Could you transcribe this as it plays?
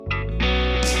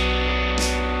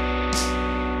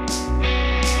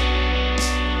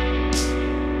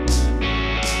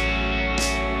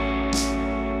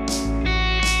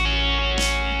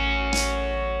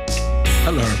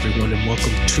everyone, and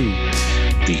welcome to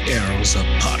the Arrows Up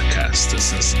podcast.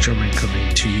 This is German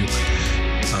coming to you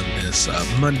on this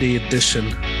Monday edition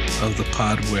of the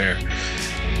pod, where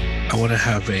I want to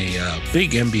have a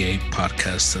big NBA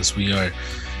podcast as we are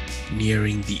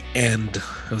nearing the end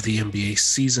of the NBA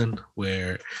season,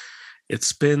 where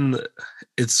it's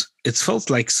felt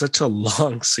like such a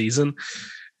long season.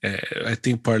 I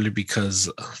think partly because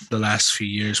the last few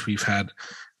years we've had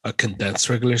a condensed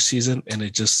regular season, and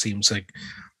it just seems like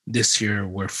this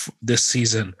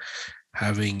season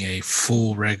having a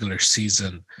full regular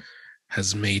season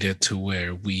has made it to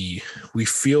where we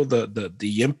feel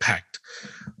the impact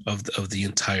of the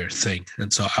entire thing.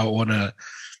 And so I wanna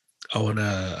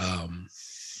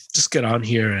just get on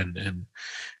here and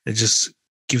just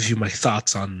give you my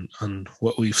thoughts on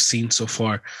what we've seen so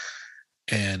far,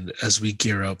 and as we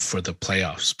gear up for the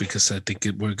playoffs, because I think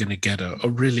we're going to get a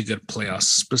really good playoffs,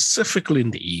 specifically in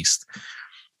the East.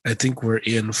 I think we're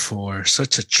in for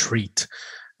such a treat,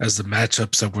 as the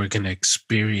matchups that we're going to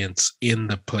experience in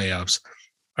the playoffs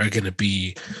are going to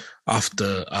be off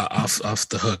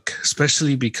the hook,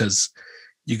 especially because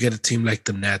you get a team like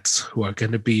the Nets, who are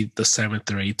going to be the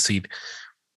 7th or 8th seed,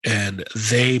 and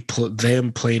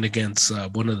them playing against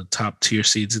one of the top tier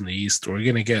seeds in the East. We're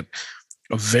going to get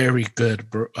a very good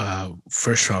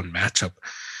first round matchup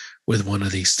with one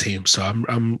of these teams. So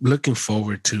I'm looking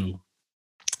forward to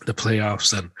the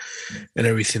playoffs and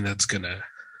everything that's gonna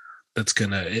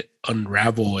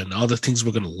unravel, and all the things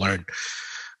we're gonna learn.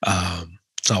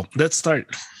 So let's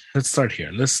start here.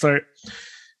 Let's start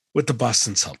with the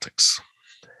Boston Celtics.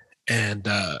 And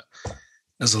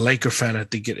as a Laker fan, I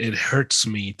think it hurts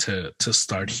me to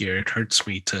start here. It hurts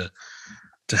me to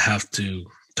have to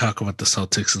talk about the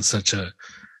Celtics in such a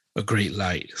great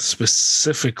light,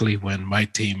 specifically when my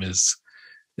team is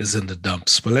in the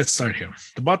dumps. But let's start here.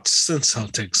 The Boston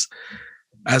Celtics,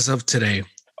 as of today,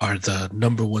 are the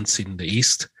number 1 seed in the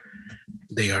East.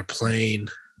 They are playing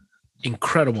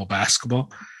incredible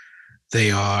basketball. They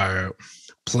are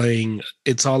playing,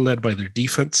 it's all led by their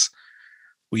defense.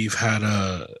 We've had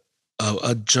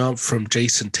a jump from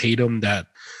Jason Tatum that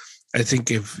I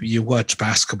think if you watch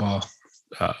basketball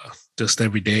just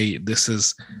every day, this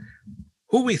is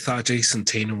who we thought Jason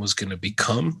Tatum was going to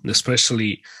become.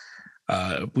 Especially,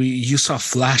 you saw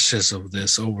flashes of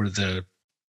this over the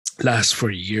last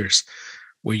 4 years,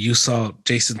 where you saw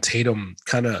Jason Tatum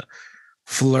kind of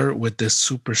flirt with this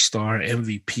superstar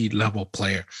MVP level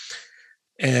player.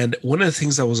 And one of the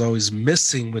things that was always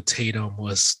missing with Tatum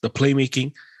was the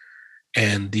playmaking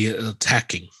and the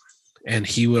attacking. And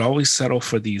he would always settle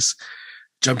for these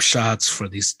jump shots, for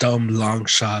these dumb long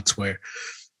shots where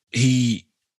he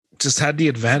just had the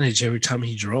advantage every time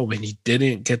he drove, and he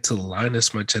didn't get to the line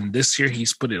as much. And this year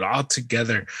he's put it all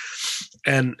together,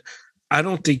 and I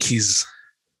don't think he's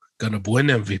going to win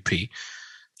MVP.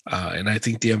 And I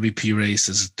think the MVP race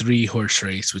is a 3-horse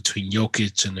race between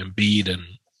Jokic and Embiid and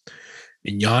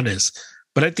Giannis.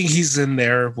 But I think he's in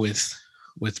there with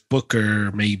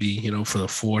Booker, maybe, for the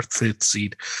 4th, 5th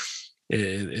seed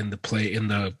in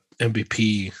the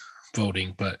MVP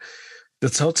voting. But the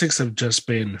Celtics have just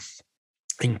been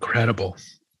incredible.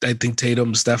 I think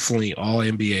Tatum's definitely all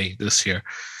NBA this year.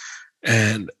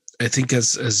 And I think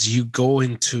as you go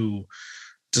into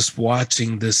just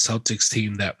watching this Celtics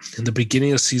team that in the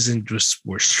beginning of the season just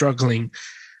were struggling,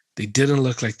 they didn't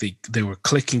look like they were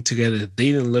clicking together.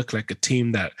 They didn't look like a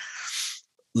team that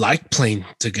liked playing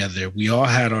together. We all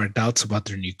had our doubts about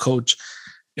their new coach.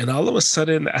 And all of a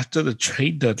sudden, after the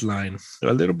trade deadline,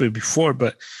 a little bit before,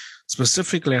 but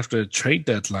specifically after the trade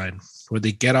deadline, where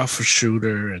they get off a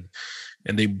shooter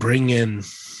and they bring in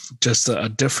just a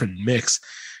different mix,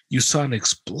 you saw an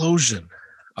explosion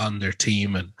on their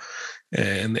team,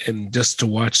 and just to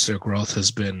watch their growth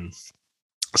has been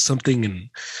something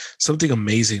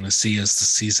amazing to see as the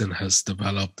season has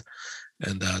developed,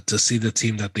 and to see the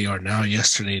team that they are now.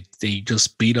 Yesterday, they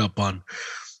just beat up on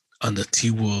the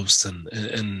T-Wolves,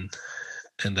 and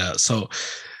so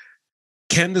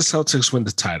can the Celtics win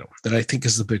the title? That I think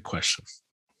is the big question.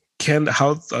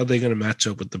 How are they going to match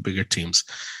up with the bigger teams?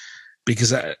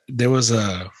 Because there was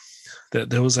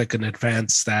like an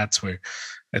advanced stats where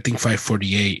I think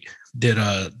 548 did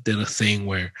a thing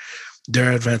where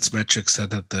their advanced metrics said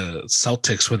that the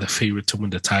Celtics were the favorite to win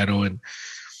the title, and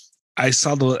I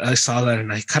saw that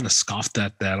and I kind of scoffed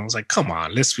at that. I was like, come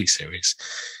on, let's be serious.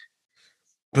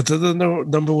 But they're the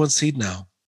number 1 seed now.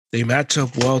 They match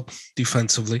up well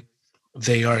defensively.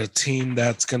 They are a team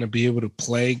that's going to be able to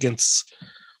play against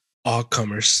all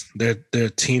comers. They're a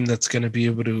team that's going to be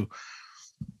able to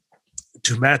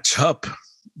match up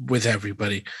with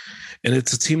everybody, and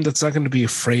it's a team that's not going to be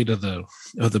afraid of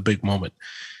the big moment.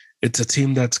 It's a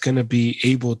team that's going to be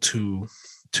able to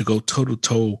go toe to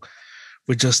toe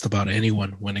with just about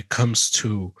anyone when it comes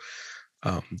to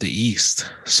the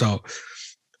East. So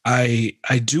I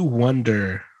do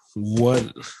wonder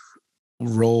what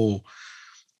role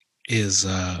is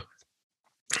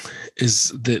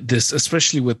this,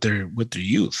 especially with their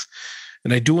youth,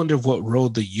 and I do wonder what role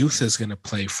the youth is going to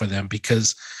play for them,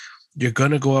 because you're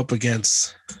going to go up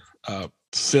against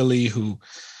Philly, who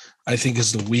I think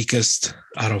is the weakest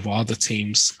out of all the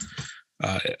teams,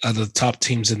 out of the top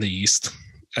teams in the East.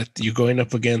 You're going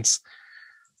up against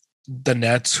the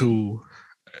Nets, who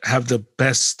have the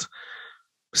best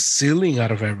ceiling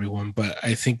out of everyone, but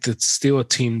I think that's still a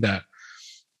team that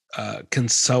can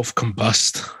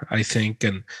self-combust, I think,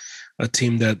 and a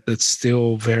team that's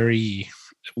still very,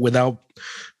 without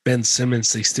Ben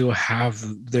Simmons,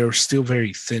 they're still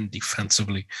very thin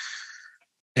defensively.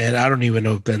 And I don't even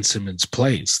know if Ben Simmons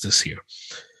plays this year.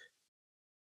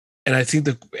 And I think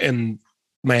and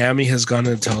Miami has gone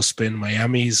into tailspin.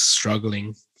 Miami's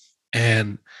struggling.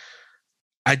 And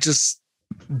I just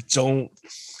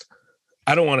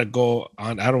I don't want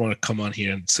to come on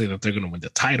here and say that they're going to win the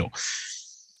title.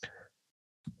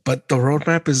 But the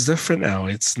roadmap is different now.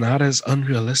 It's not as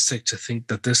unrealistic to think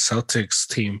that this Celtics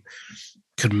team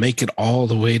could make it all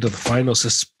the way to the finals,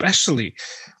 especially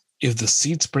if the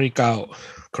seeds break out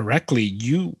correctly.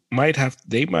 If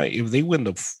they win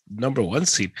the number one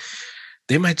seed,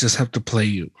 they might just have to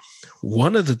play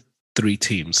one of the three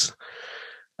teams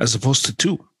as opposed to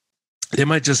two. They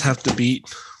might just have to beat,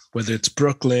 whether it's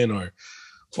Brooklyn or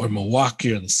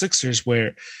Milwaukee or the Sixers,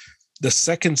 where the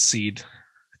second seed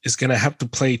is going to have to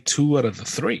play two out of the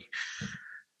three.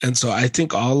 And so I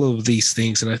think all of these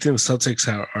things, and I think the Celtics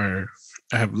I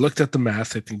have looked at the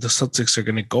math. I think the Celtics are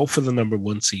going to go for the number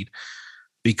one seed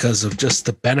because of just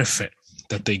the benefit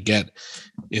that they get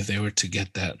if they were to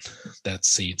get that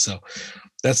seed. So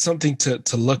that's something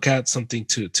to look at, something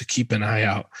to keep an eye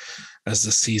out as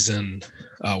the season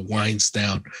winds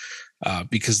down,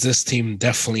 because this team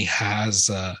definitely has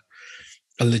a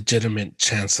legitimate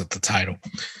chance at the title.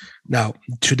 Now,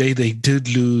 today they did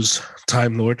lose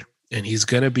Time Lord, and he's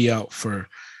going to be out for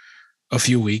a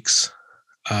few weeks.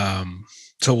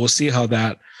 So we'll see how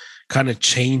that kind of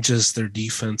changes their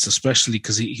defense, especially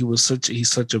because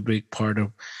he's such a big part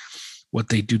of what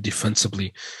they do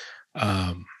defensively.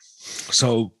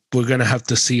 So we're going to have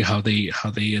to see how they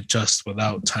adjust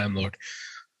without Time Lord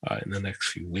in the next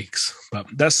few weeks. But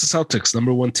that's the Celtics,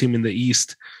 number one team in the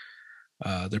East.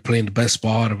 They're playing the best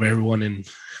ball out of everyone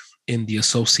in the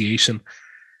association.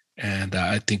 And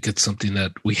I think it's something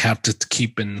that we have to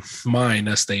keep in mind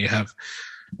as they have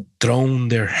thrown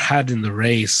their hat in the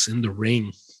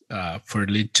ring for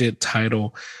legit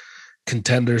title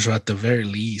contenders, or at the very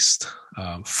least,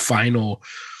 finals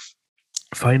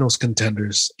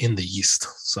contenders in the East.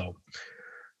 So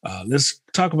let's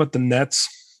talk about the Nets.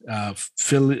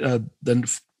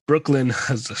 Brooklyn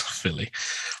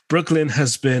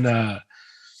has been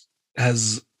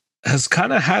has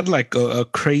kind of had like a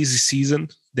crazy season.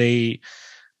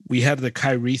 We had the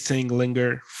Kyrie thing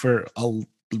linger for a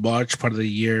large part of the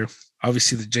year.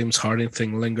 Obviously, the James Harden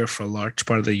thing linger for a large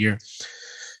part of the year.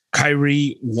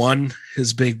 Kyrie won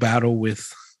his big battle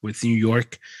with New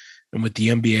York and with the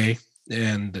NBA.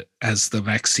 And as the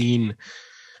vaccine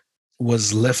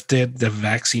was lifted, the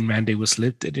vaccine mandate was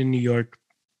lifted in New York.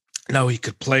 Now he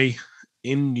could play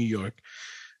in New York.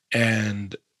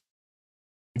 And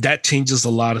that changes a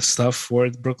lot of stuff for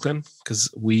Brooklyn, because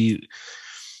we're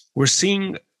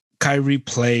seeing Kyrie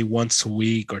play once a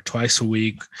week or twice a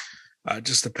week,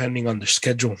 just depending on their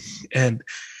schedule. And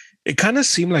it kind of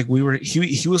seemed like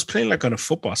he was playing like on a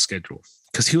football schedule,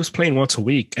 because he was playing once a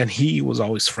week and he was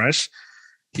always fresh.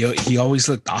 He always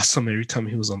looked awesome every time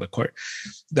he was on the court.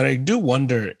 That I do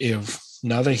wonder if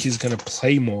now that he's going to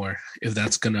play more, if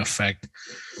that's going to affect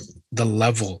the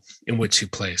level in which he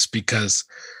plays, because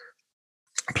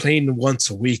playing once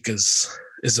a week is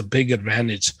a big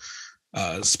advantage,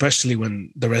 especially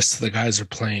when the rest of the guys are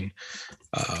playing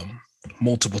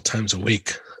multiple times a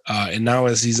week. And now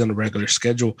as he's on a regular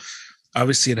schedule,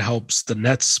 obviously it helps the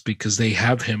Nets because they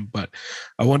have him, but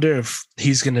I wonder if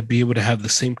he's going to be able to have the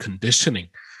same conditioning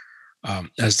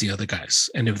as the other guys.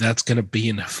 And if that's going to be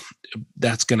enough,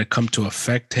 that's going to come to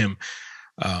affect him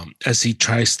as he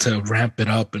tries to ramp it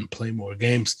up and play more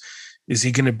games. Is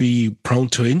he going to be prone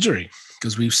to injury?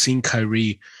 Because we've seen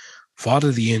Kyrie fall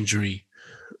to the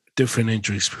different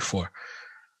injuries before.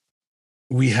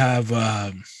 We have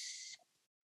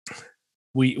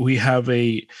we have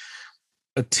a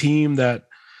team that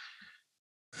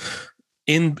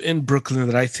in Brooklyn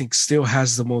that I think still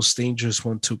has the most dangerous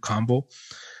 1-2 combo.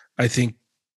 I think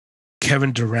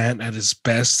Kevin Durant at his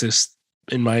best is,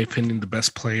 in my opinion, the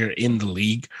best player in the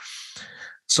league.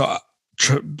 So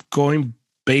going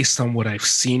based on what I've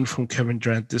seen from Kevin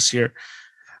Durant this year,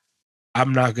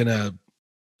 I'm not going to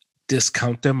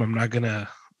discount them. I'm not going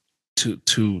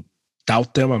to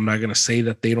doubt them. I'm not going to say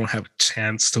that they don't have a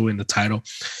chance to win the title.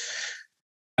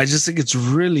 I just think it's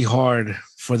really hard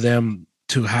for them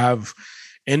to have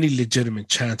any legitimate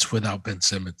chance without Ben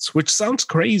Simmons, which sounds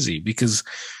crazy because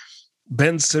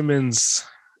Ben Simmons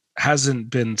hasn't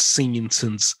been seen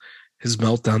since his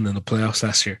meltdown in the playoffs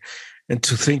last year. And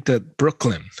to think that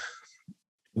Brooklyn,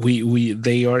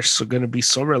 they are going to be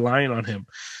so reliant on him.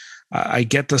 I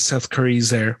get that Seth Curry's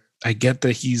there. I get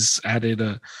that he's added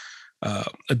a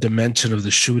dimension of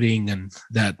the shooting, and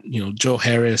that, Joe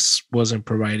Harris wasn't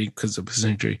providing because of his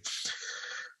injury.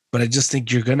 But I just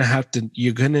think you're going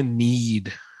to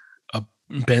need a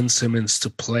Ben Simmons to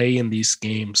play in these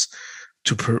games,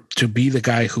 to be the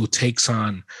guy who takes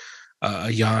on a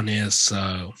Giannis,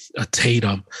 a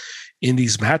Tatum in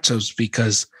these matchups,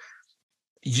 because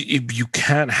you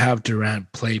can't have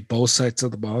Durant play both sides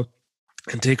of the ball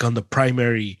and take on the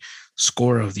primary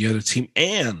scorer of the other team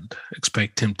and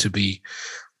expect him to be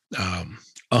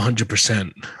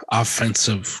 100%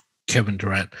 offensive Kevin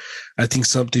Durant. I think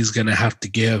something's going to have to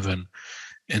give, and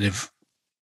if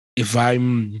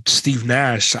I'm Steve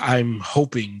Nash, I'm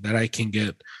hoping that I can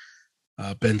get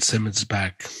Ben Simmons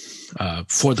back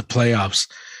for the playoffs,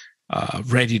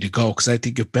 ready to go. Because I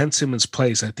think if Ben Simmons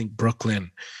plays, I think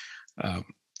Brooklyn, I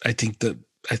think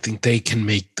they can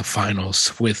make the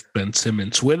finals with Ben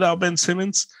Simmons. Without Ben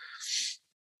Simmons,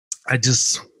 I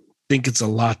just think it's a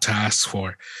lot to ask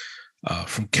for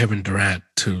from Kevin Durant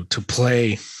to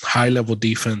play high-level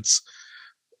defense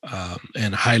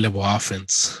and high-level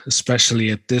offense,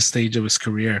 especially at this stage of his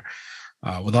career,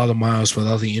 with all the miles, with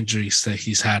all the injuries that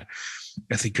he's had.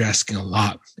 I think you're asking a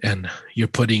lot, and you're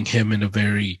putting him in a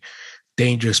very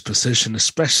dangerous position,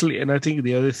 especially. And I think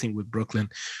the other thing with Brooklyn,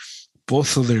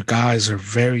 both of their guys are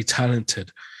very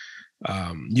talented.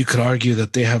 You could argue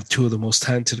that they have two of the most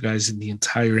talented guys in the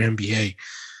entire NBA,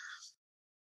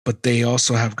 but they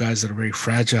also have guys that are very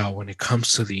fragile when it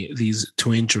comes to these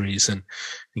two injuries. And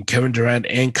Kevin Durant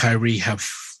and Kyrie have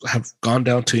gone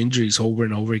down to injuries over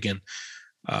and over again.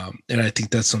 And I think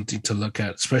that's something to look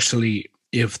at, especially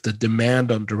if the demand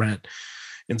on Durant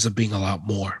ends up being a lot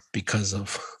more because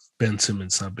of Ben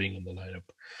Simmons not being in the lineup.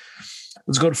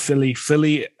 Let's go to Philly.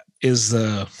 Philly is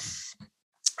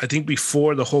I think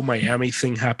before the whole Miami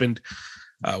thing happened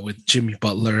with Jimmy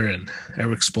Butler and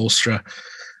Eric Spoelstra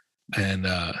and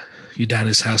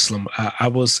Udonis Haslem,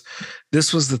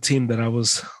 this was the team that I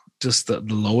was just the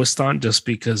lowest on, just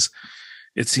because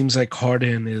it seems like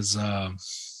Harden is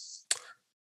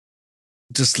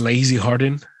just lazy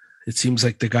Harden. It seems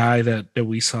like the guy that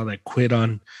we saw that quit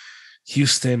on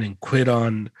Houston and quit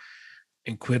on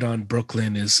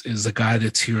Brooklyn is the guy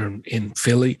that's here in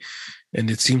Philly. And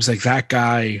it seems like that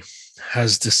guy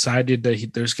has decided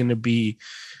that there's going to be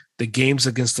the games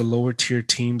against the lower tier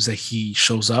teams that he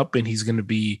shows up, and he's going to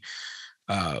be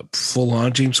full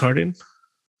on James Harden.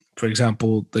 For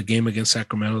example, the game against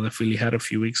Sacramento that Philly had a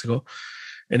few weeks ago.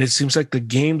 And it seems like the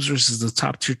games versus the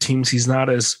top tier teams, he's not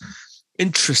as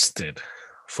interested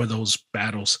for those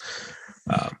battles,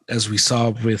 as we saw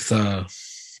with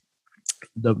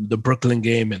the Brooklyn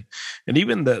game and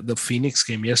even the Phoenix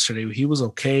game yesterday. He was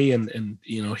okay, and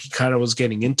he kind of was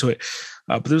getting into it,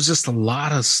 but there was just a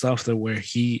lot of stuff that where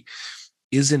he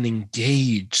isn't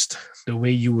engaged the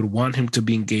way you would want him to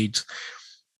be engaged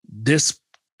this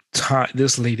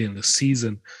late in the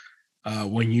season,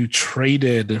 when you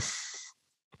traded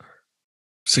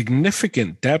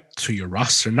significant depth to your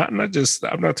roster. Not just,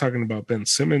 I'm not talking about Ben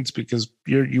Simmons, because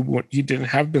you didn't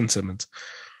have Ben Simmons,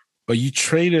 but you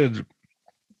traded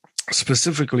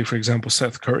specifically, for example,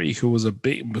 Seth Curry, who was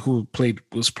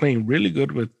playing really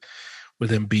good with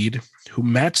Embiid, who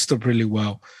matched up really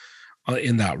well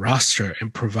in that roster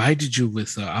and provided you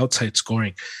with outside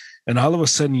scoring. And all of a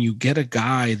sudden you get a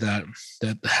guy that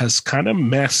has kind of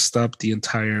messed up the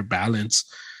entire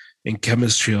balance and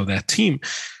chemistry of that team,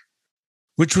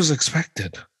 which was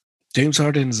expected. James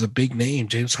Harden is a big name.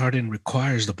 James Harden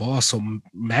requires the ball. So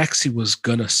Maxey was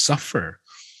going to suffer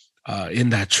in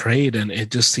that trade. And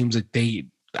it just seems like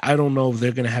I don't know if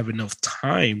they're going to have enough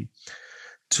time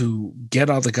to get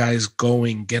all the guys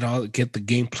going, get the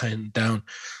game plan down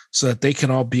so that they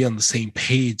can all be on the same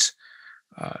page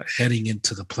heading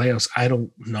into the playoffs. I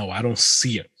don't know. I don't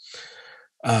see it.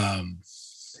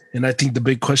 And I think the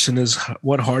big question is,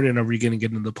 what Harden are we going to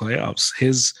get in the playoffs?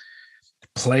 His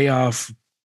playoff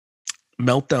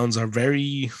meltdowns are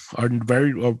very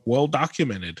well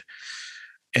documented.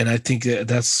 And I think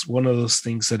that's one of those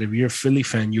things that if you're a Philly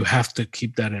fan, you have to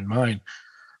keep that in mind.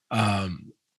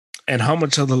 And how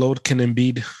much of the load can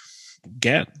Embiid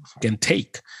can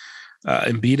take?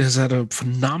 Embiid has had a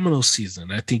phenomenal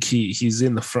season. I think he's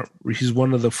in the front. He's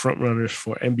one of the front runners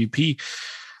for MVP.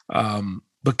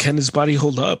 But can his body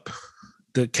hold up?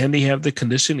 Can he have the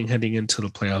conditioning heading into the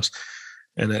playoffs?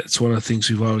 And that's one of the things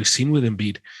we've always seen with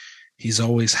Embiid. He's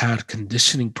always had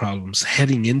conditioning problems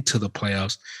heading into the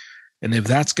playoffs. And if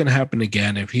that's going to happen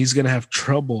again, if he's going to have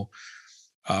trouble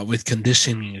with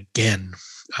conditioning again,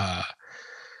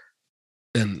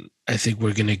 then I think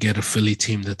we're going to get a Philly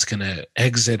team that's going to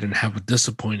exit and have a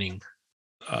disappointing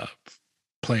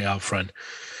playoff run.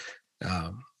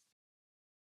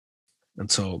 And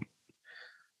so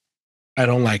I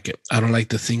don't like it. I don't like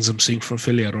the things I'm seeing from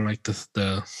Philly. I don't like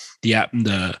the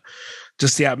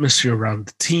atmosphere around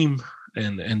the team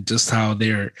and just how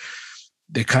they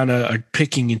kind of are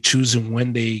picking and choosing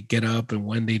when they get up and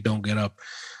when they don't get up.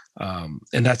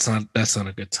 And that's not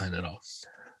a good sign at all.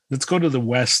 Let's go to the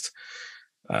West.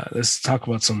 Let's talk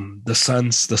about the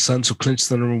Suns. The Suns who clinched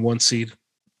the number 1 seed.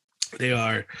 They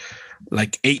are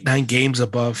like 8-9 games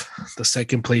above the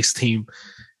second place team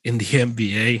in the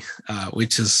NBA,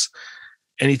 which is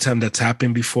anytime that's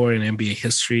happened before in NBA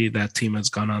history, that team has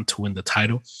gone on to win the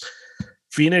title.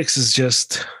 Phoenix is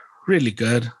just really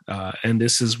good. And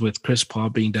this is with Chris Paul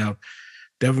being down.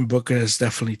 Devin Booker has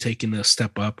definitely taken a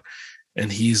step up,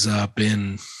 and he's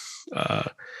been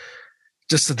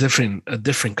just a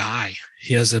different guy.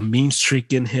 He has a mean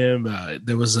streak in him.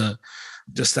 There was the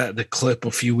clip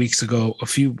a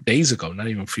few days ago, not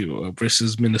even a few,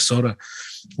 versus Minnesota,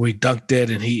 where he dunked it,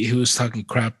 and he was talking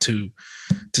crap to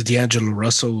D'Angelo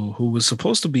Russell, who was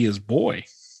supposed to be his boy.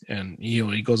 And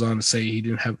he goes on to say he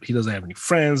doesn't have any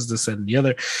friends, this and the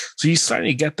other. So he's starting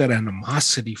to get that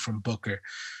animosity from Booker,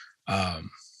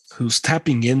 who's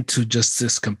tapping into just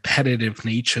this competitive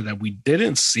nature that we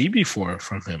didn't see before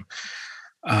from him.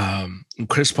 And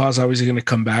Chris Paul's obviously going to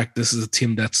come back. This is a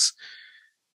team that's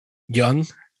young,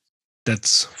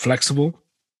 that's flexible,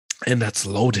 and that's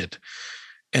loaded,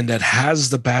 and that has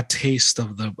the bad taste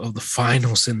of the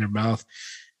finals in their mouth.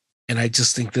 And I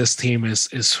just think this team is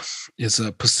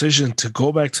a position to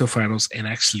go back to the finals and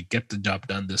actually get the job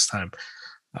done this time,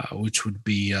 which would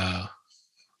be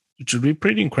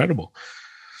pretty incredible.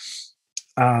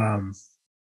 And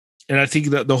I think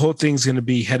that the whole thing is going to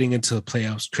be heading into the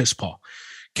playoffs. Chris Paul.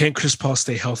 Can Chris Paul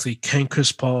stay healthy? Can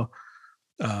Chris Paul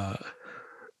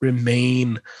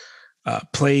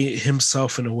play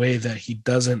himself in a way that he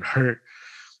doesn't hurt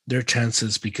their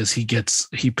chances because he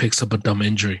picks up a dumb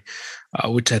injury,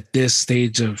 which at this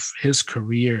stage of his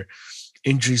career,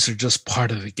 injuries are just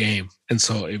part of the game. And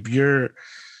so if you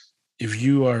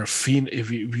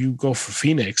go for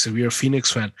Phoenix, if you're a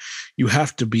Phoenix fan, you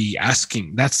have to be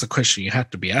asking, that's the question you have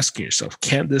to be asking yourself,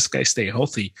 can this guy stay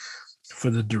healthy for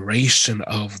the duration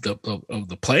of the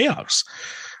playoffs?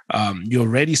 You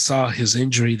already saw his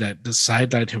injury that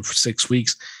sidelined him for 6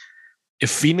 weeks. If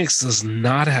Phoenix does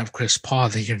not have Chris Paul,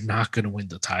 they are not going to win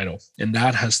the title. And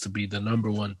that has to be the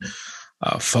number one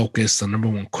focus, the number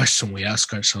one question we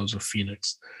ask ourselves with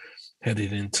Phoenix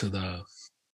headed into the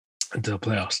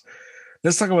playoffs.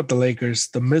 Let's talk about the Lakers,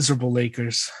 the miserable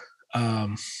Lakers.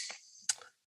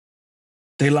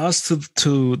 They lost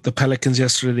to the Pelicans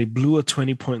yesterday. They blew a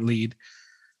 20-point lead.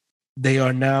 They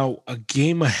are now a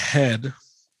game ahead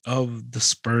of the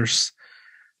Spurs.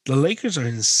 The Lakers are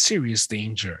in serious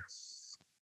danger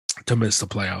to miss the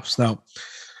playoffs. Now,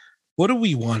 what do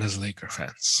we want as Laker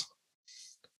fans?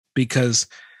 Because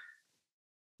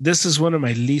this is one of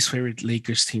my least favorite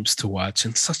Lakers teams to watch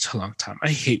in such a long time. I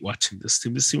hate watching this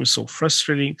team. This team is so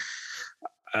frustrating.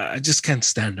 I just can't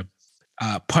stand them.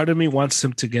 Part of me wants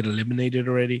them to get eliminated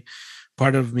already.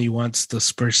 Part of me wants the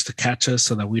Spurs to catch us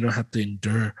so that we don't have to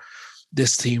endure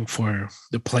this team for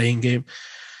the playing game.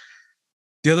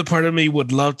 The other part of me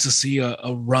would love to see a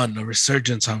run, a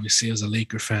resurgence, obviously, as a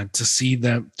Laker fan, to see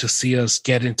us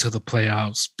get into the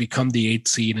playoffs, become the 8th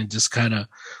seed, and just kind of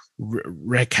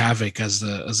wreak havoc as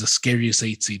the scariest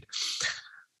 8th seed.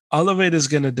 All of it is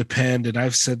going to depend, and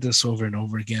I've said this over and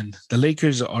over again. The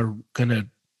Lakers are gonna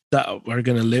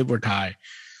live or die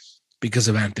because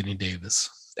of Anthony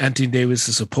Davis. Anthony Davis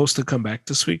is supposed to come back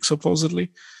this week, supposedly.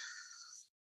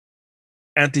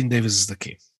 Anthony Davis is the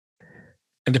key.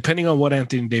 And depending on what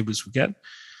Anthony Davis we get,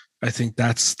 I think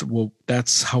that's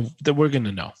how that we're going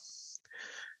to know.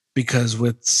 Because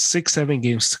with 6-7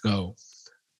 games to go,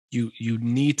 you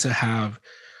need to have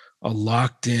a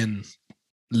locked-in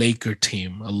Laker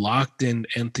team, a locked-in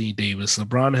Anthony Davis.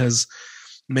 LeBron has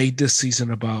made this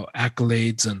season about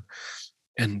accolades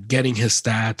and getting his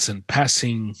stats and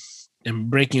passing and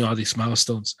breaking all these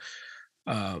milestones.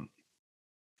 Um,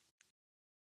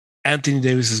 Anthony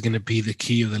Davis is going to be the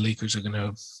key of the Lakers are going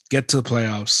to get to the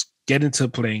playoffs, get into the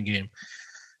playing game,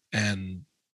 and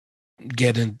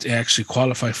get in actually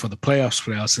qualify for the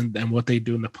playoffs, and what they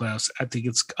do in the playoffs. I think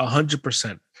it's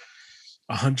 100%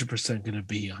 going to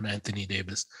be on Anthony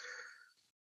Davis.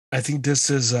 I think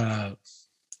this is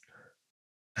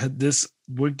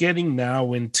we're getting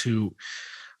now into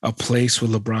a place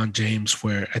with LeBron James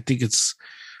where I think it's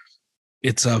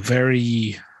a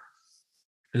very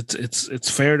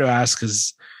it's fair to ask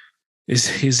is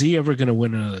he ever going to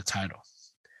win another title?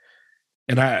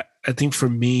 And I think for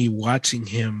me, watching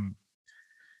him,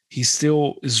 he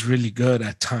still is really good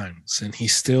at times, and he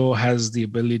still has the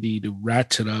ability to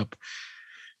ratchet up.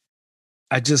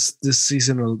 This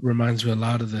season reminds me a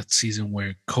lot of that season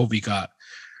where Kobe got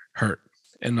hurt.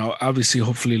 And obviously,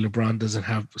 hopefully LeBron doesn't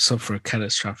suffer a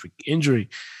catastrophic injury.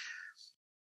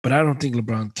 But I don't think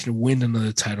LeBron can win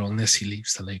another title unless he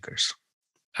leaves the Lakers.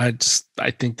 I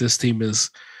think this team is,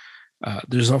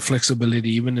 there's no flexibility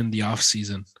even in the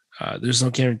offseason. There's no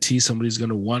guarantee somebody's going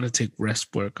to want to take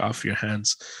rest work off your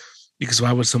hands, because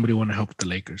why would somebody want to help the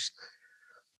Lakers?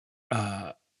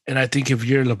 And I think if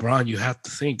you're LeBron, you have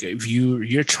to think, if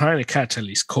you're trying to catch at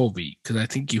least Kobe, because I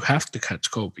think you have to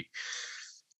catch Kobe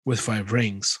with 5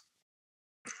 rings.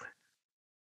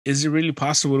 Is it really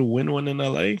possible to win one in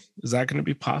LA? Is that going to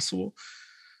be possible?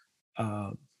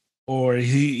 Or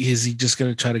is he just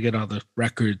going to try to get all the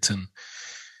records and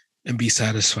be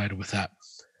satisfied with that?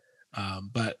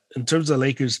 But in terms of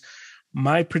Lakers,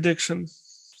 my prediction,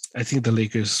 I think the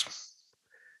Lakers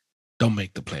don't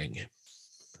make the playing game.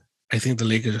 I think the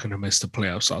Lakers are going to miss the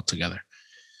playoffs altogether.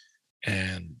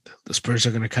 And the Spurs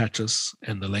are going to catch us,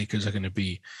 and the Lakers are going to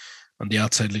be on the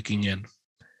outside looking in.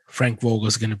 Frank Vogel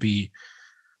is going to be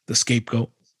the scapegoat.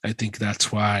 I think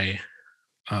that's why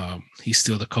he's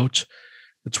still the coach.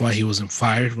 That's why he wasn't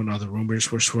fired when all the rumors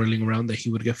were swirling around that he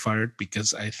would get fired,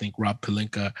 because I think Rob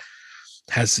Pelinka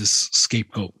has this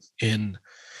scapegoat in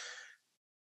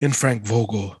Frank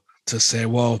Vogel to say,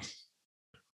 well,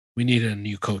 we need a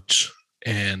new coach.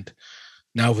 And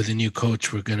now with a new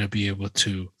coach, we're going to be able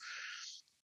to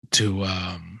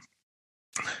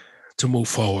move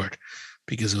forward,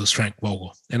 because it was Frank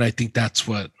Vogel. And I think that's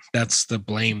the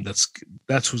blame.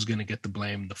 That's who's going to get the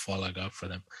blame, the fallout out for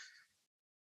them.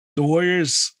 The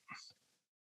Warriors,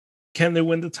 can they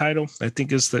win the title? I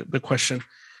think is the question.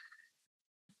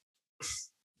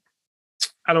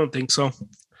 I don't think so.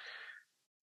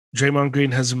 Draymond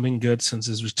Green hasn't been good since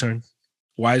his return.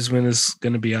 Wiseman is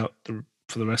going to be out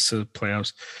for the rest of the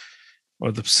playoffs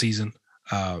or the season.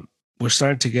 We're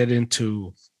starting to get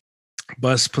into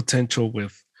bust potential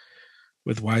with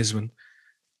Wiseman.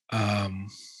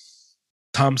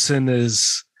 Thompson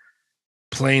is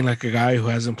playing like a guy who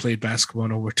hasn't played basketball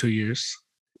in over 2 years.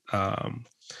 I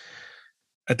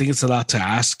think it's a lot to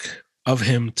ask of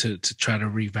him to try to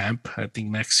revamp. I think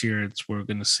next year we're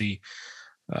going to see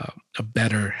a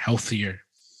better, healthier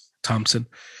Thompson.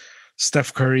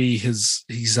 Steph Curry,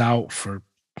 he's out for,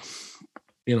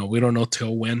 we don't know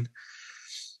till when.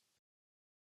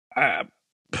 I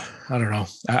don't know.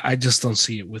 I just don't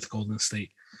see it with Golden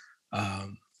State,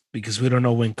 because we don't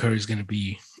know when Curry's going to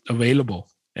be available.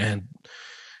 And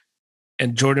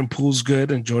Jordan Poole's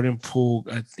good, and Jordan Poole,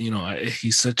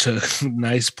 he's such a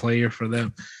nice player for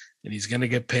them, and he's going to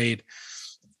get paid.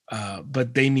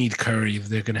 But they need Curry if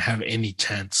they're going to have any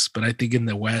chance. But I think in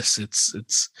the West,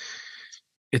 it's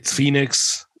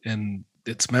Phoenix and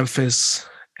it's Memphis,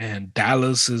 and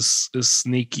Dallas is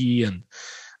sneaky, and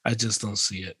I just don't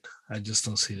see it. I just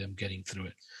don't see them getting through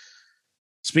it.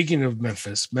 Speaking of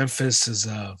Memphis is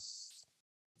I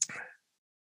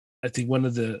think one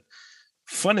of the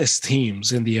funnest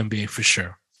teams in the NBA for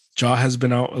sure. Ja has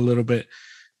been out a little bit,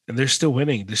 and they're still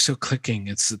winning. They're still clicking.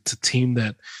 It's a team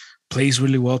that plays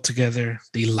really well together.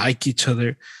 They like each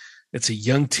other. It's a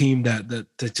young team that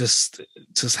just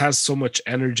has so much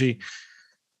energy.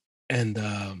 And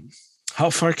how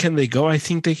far can they go? I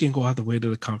think they can go all the way to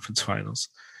the conference finals.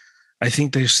 I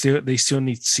think they still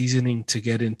need seasoning to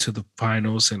get into the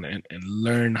finals and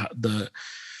learn how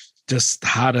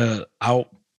to out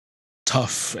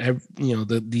tough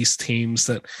these teams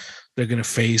that they're going to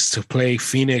face. To play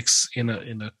Phoenix in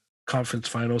a conference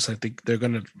finals, I think they're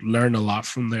going to learn a lot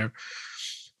from there.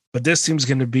 But this team's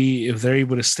going to be, if they're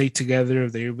able to stay together,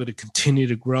 if they're able to continue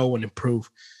to grow and improve,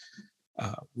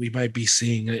 we might be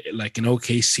seeing like an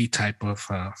OKC type of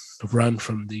run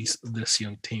from this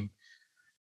young team.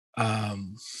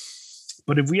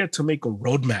 But if we had to make a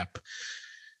roadmap,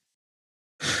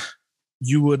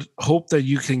 you would hope that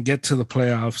you can get to the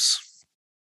playoffs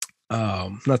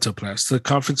not to playoffs, to the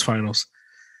conference finals,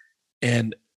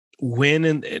 and win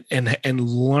and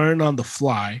learn on the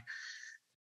fly,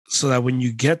 so that when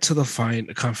you get to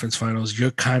the conference finals,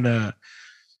 you're kind of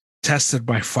tested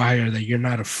by fire, that you're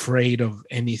not afraid of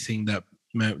anything that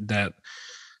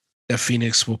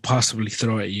Phoenix will possibly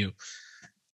throw at you,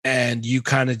 and you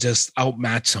kind of just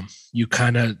outmatch them. You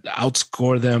kind of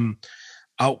outscore them,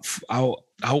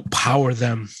 outpower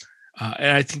them,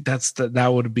 and I think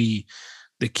that would be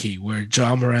the key, where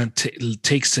Ja Morant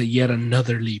takes yet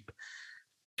another leap,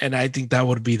 and I think that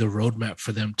would be the roadmap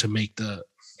for them to make the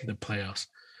playoffs,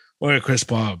 or Chris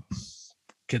Paul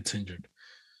gets injured.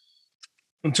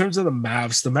 In terms of the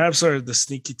Mavs are the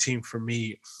sneaky team for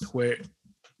me, where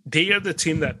they are the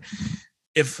team that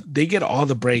if they get all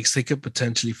the breaks, they could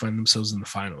potentially find themselves in the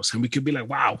finals. And we could be like,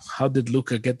 wow, how did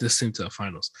Luka get this team to the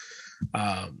finals?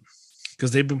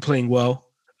 Because they've been playing well.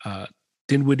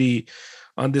 Dinwiddie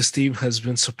on this team has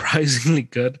been surprisingly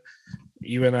good,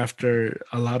 even after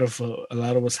a lot of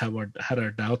us had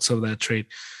our doubts of that trade.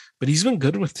 But he's been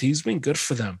good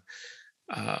for them.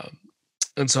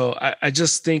 And so I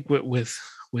just think with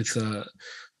the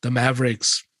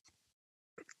Mavericks,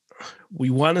 we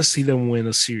want to see them win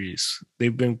a series.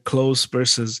 They've been close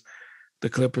versus the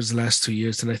Clippers the last 2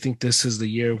 years, and I think this is the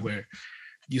year where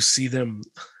you see them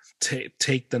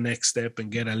take the next step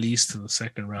and get at least to the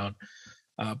second round.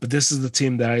 But this is the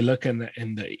team that I look in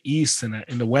the East and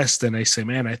in the West, and I say,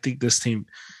 man, I think this team,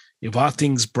 if all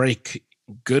things break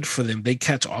good for them, they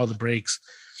catch all the breaks,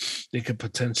 they could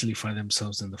potentially find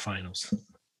themselves in the finals.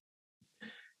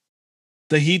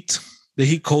 The Heat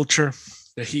culture,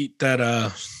 the Heat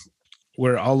that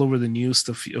were all over the news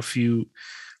a few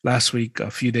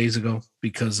days ago,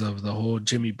 because of the whole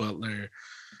Jimmy Butler,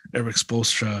 Eric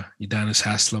Spoelstra, Udonis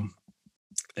Haslem,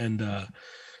 and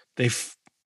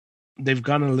they've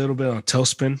gone a little bit on a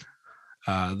tailspin.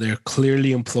 They're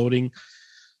clearly imploding.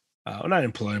 Not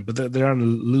imploding, but they're on a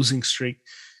losing streak.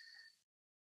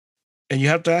 And you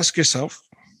have to ask yourself,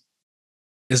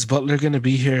 is Butler going to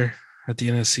be here at the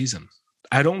end of the season?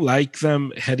 I don't like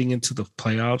them heading into the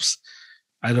playoffs.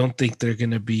 I don't think they're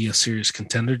going to be a serious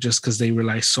contender, just because they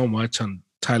rely so much on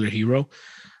Tyler Hero.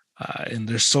 And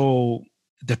they're so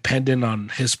dependent on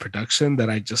his production that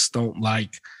I just don't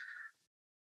like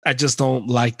that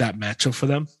matchup for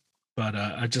them. But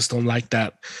I just don't like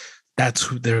that. That's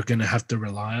who they're going to have to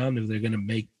rely on if they're going to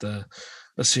make a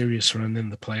serious run in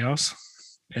the playoffs.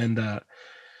 And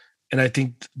I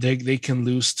think they can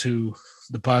lose to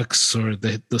the Bucks or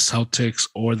the Celtics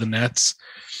or the Nets.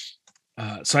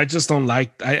 So I just don't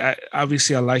like. I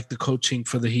obviously like the coaching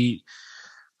for the Heat.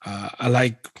 I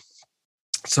like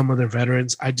some of their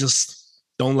veterans. I just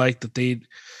don't like that they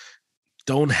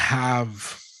don't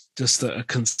have just a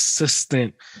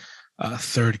consistent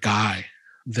third guy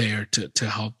there to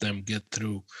help them get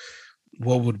through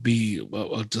what would be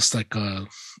just a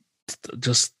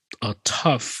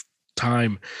tough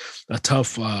time, a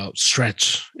tough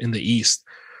stretch in the East.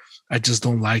 I just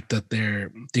don't like that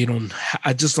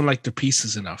I just don't like their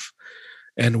pieces enough.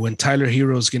 And when Tyler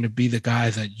Hero is going to be the guy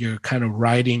that you're kind of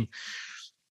riding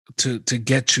to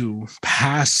get you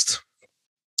past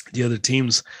the other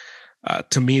teams,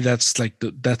 to me, that's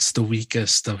the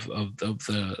weakest of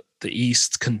the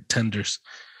East contenders.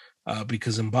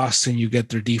 Because in Boston, you get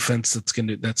their defense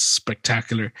that's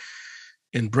spectacular.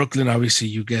 In Brooklyn, obviously,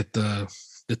 you get the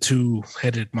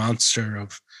two-headed monster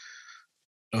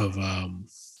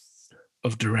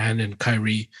of Durant and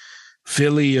Kyrie.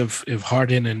 Philly, if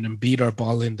Harden and Embiid are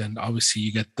balling, then obviously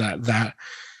you get that.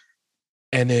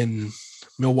 And in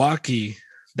Milwaukee,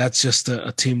 that's just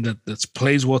a team that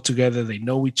plays well together. They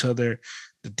know each other.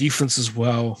 The defense as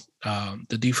well.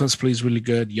 The defense plays really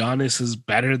good. Giannis is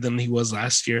better than he was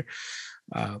last year.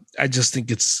 I just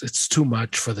think it's too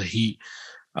much for the Heat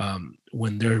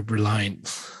when they're relying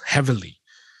heavily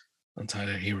on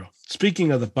Tyler Hero.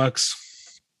 Speaking of the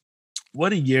Bucks,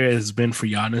 what a year it has been for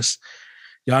Giannis.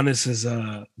 Giannis is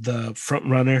the front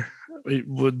runner,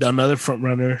 another front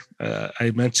runner.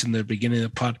 I mentioned at the beginning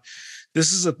of the pod.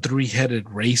 This is a three-headed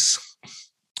race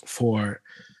for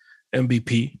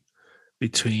MVP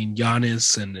between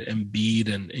Giannis and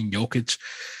Embiid and Jokic.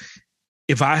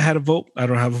 If I had a vote, I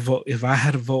don't have a vote. If I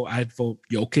had a vote, I'd vote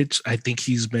Jokic. I think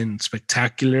he's been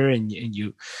spectacular, and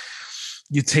you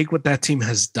take what that team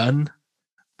has done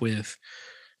with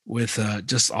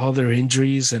just all their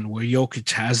injuries and where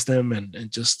Jokic has them,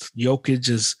 and just Jokic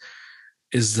is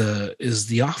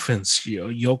the offense.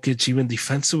 Jokic even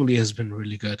defensively has been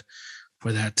really good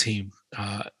for that team.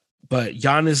 But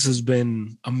Giannis has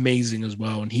been amazing as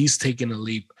well, and he's taken a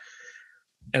leap.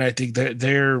 And I think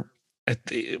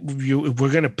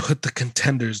we're gonna put the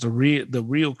contenders, the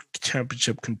real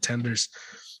championship contenders.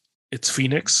 It's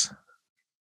Phoenix,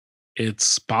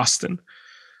 it's Boston,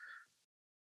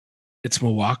 it's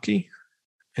Milwaukee,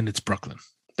 and it's Brooklyn.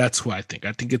 That's who I think.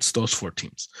 I think it's those 4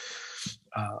 teams.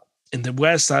 In the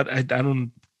West, I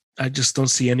just don't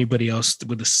see anybody else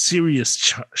with a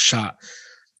serious shot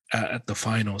at the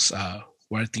finals.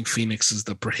 Where I think Phoenix is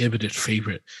the prohibited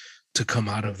favorite to come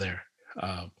out of there.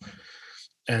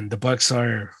 And the Bucks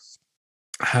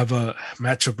have a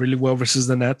matchup really well versus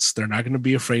the Nets. They're not going to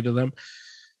be afraid of them.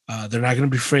 They're not going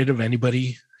to be afraid of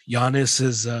anybody. Giannis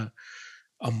is a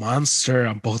monster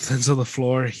on both ends of the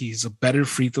floor. He's a better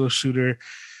free throw shooter.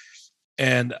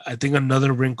 And I think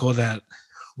another wrinkle that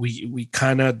we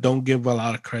kind of don't give a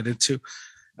lot of credit to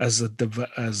as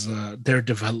their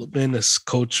development is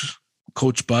Coach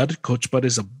Bud. Coach Bud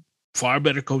is a far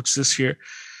better coach this year,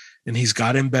 and he's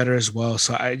gotten better as well.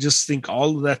 So I just think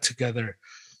all of that together,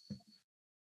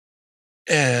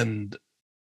 and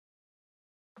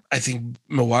I think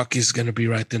Milwaukee is going to be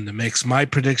right in the mix. My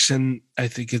prediction, I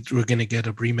think we're going to get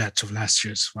a rematch of last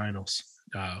year's finals.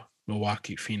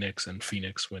 Milwaukee, Phoenix, and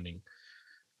Phoenix winning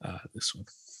this one.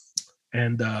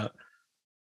 And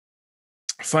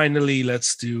finally,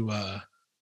 let's do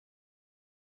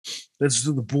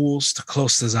the Bulls to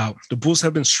close this out. The Bulls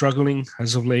have been struggling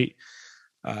as of late.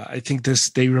 I think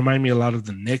they remind me a lot of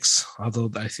the Knicks,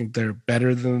 although I think they're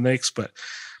better than the Knicks. But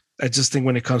I just think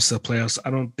when it comes to the playoffs, I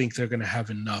don't think they're going to have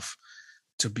enough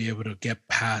to be able to get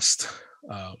past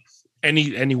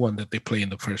anyone that they play in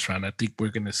the first round. I think we're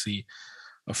going to see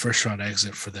a first round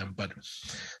exit for them. But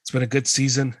it's been a good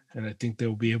season, and I think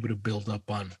they'll be able to build up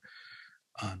on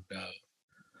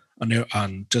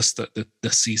just the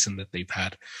season that they've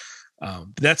had.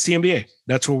 But that's the NBA.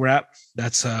 That's where we're at.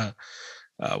 That's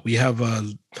we have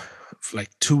like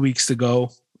 2 weeks to go,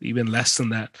 even less than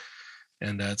that,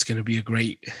 and it's going to be a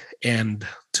great end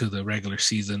to the regular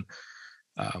season.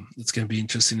 It's going to be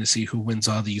interesting to see who wins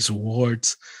all these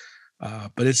awards.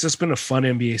 But it's just been a fun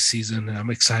NBA season, and I'm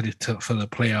excited for the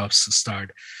playoffs to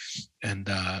start, and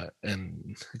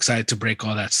excited to break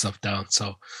all that stuff down.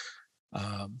 So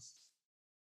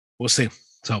we'll see.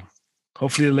 So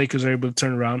hopefully the Lakers are able to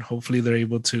turn around. Hopefully they're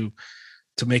able to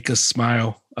make us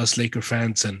smile, us Laker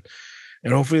fans, and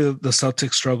hopefully the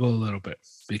Celtics struggle a little bit,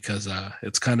 because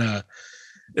it's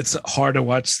hard to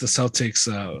watch the Celtics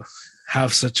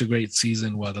have such a great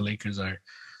season while the Lakers are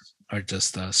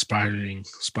just spiraling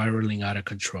out of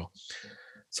control.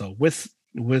 So with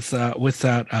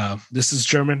that, this is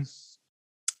German.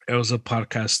 It was a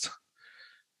podcast.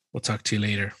 We'll talk to you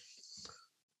later.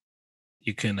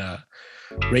 You can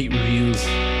rate, review,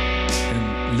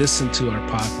 and listen to our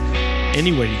pod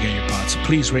anywhere you get your pod. So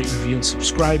please rate, review, and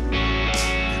subscribe.